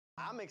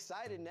I'm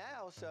excited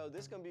now, so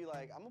this is gonna be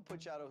like, I'm gonna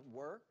put y'all to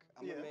work.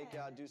 I'm gonna make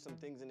y'all do some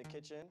things in the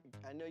kitchen.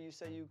 I know you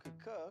say you could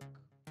cook.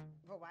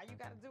 But why you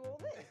gotta do all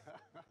this?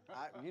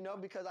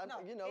 Because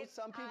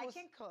some people. I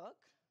can cook.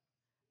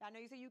 I know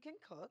you say you can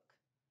cook.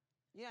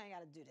 You ain't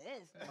gotta do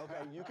this.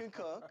 Okay, you can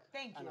cook.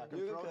 Thank you. And I can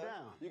throw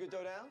down. You can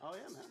throw down? Oh,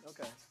 yeah, man.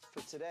 Okay.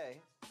 For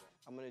today,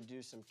 I'm gonna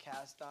do some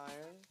cast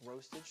iron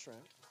roasted shrimp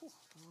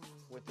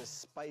with the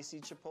spicy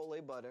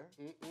chipotle butter.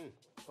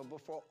 But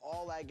before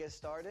all that gets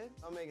started,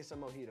 I'm making some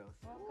mojitos.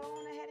 Well, go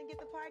on ahead and get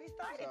the party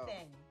started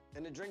then.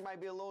 And the drink might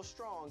be a little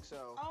strong,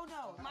 so. Oh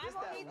no, my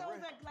mojitos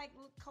are like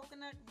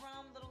coconut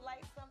rum, little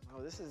light something.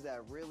 Oh, this is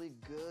that really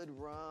good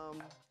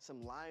rum,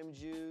 some lime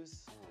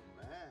juice. Oh,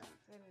 man.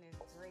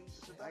 Goodness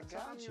gracious. That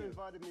time you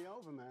invited me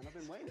over, man. I've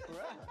been waiting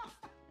forever.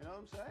 You know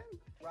what I'm saying?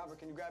 Robert,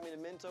 can you grab me the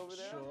mint over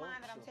there? Don't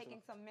mind that I'm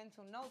taking some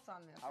mental notes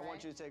on this, I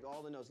want you to take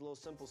all the notes. A little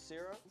simple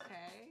syrup.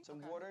 Okay.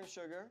 Some water and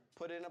sugar.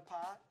 Put it in a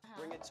pot.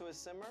 Bring it to a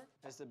simmer.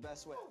 That's the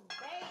best way.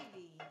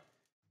 Baby.